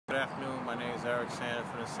My name is Eric Sanders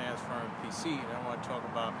from the Sands Firm PC, and I want to talk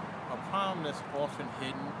about a problem that's often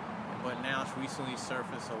hidden, but now it's recently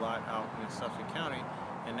surfaced a lot out in Suffolk County,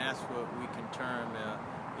 and that's what we can term,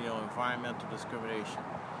 environmental discrimination.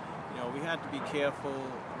 We have to be careful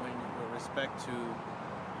with respect to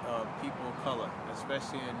people of color,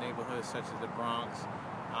 especially in neighborhoods such as the Bronx,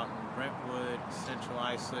 out in Brentwood, Central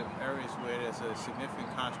Islip, areas where there's a significant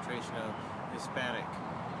concentration of Hispanic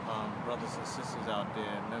brothers and sisters out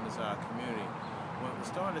there, members of our community. What we're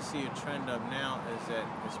starting to see a trend of now is that,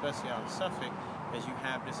 especially out in Suffolk, is you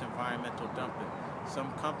have this environmental dumping.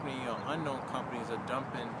 Some company or unknown companies are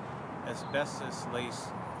dumping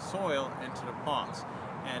asbestos-laced soil into the parks.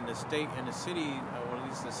 And the state and the city, or at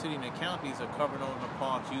least the city and the counties, are covering over the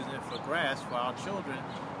parks, using it for grass for our children,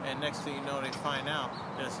 and next thing you know, they find out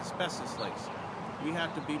that it's asbestos laced. We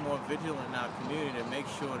have to be more vigilant in our community to make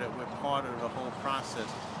sure that we're part of the whole process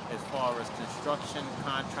as far as construction,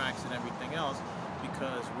 contracts, and everything else,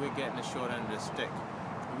 because we're getting the short end of the stick.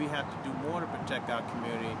 We have to do more to protect our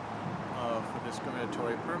community for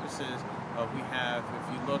discriminatory purposes. If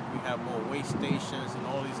you look, we have more waste stations and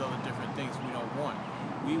all these other different things we don't want.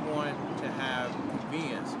 We want to have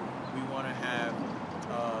convenience. We want to have,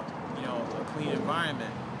 a clean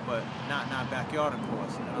environment, but not in our backyard, of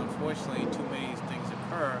course. And unfortunately, too many things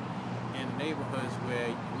occur in neighborhoods where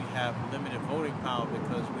we have limited voting power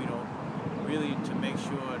because we don't really to make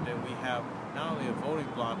sure that we have not only a voting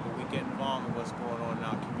block, but we get involved in what's going on in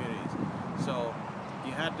our communities. So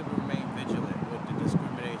you have to remain vigilant with the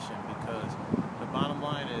discrimination, because the bottom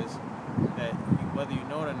line is that whether you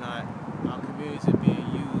know it or not, our communities are being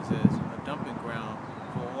used as a dumping ground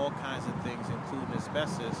for all kinds of things, including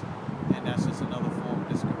asbestos, and that's just another form of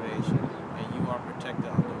discrimination.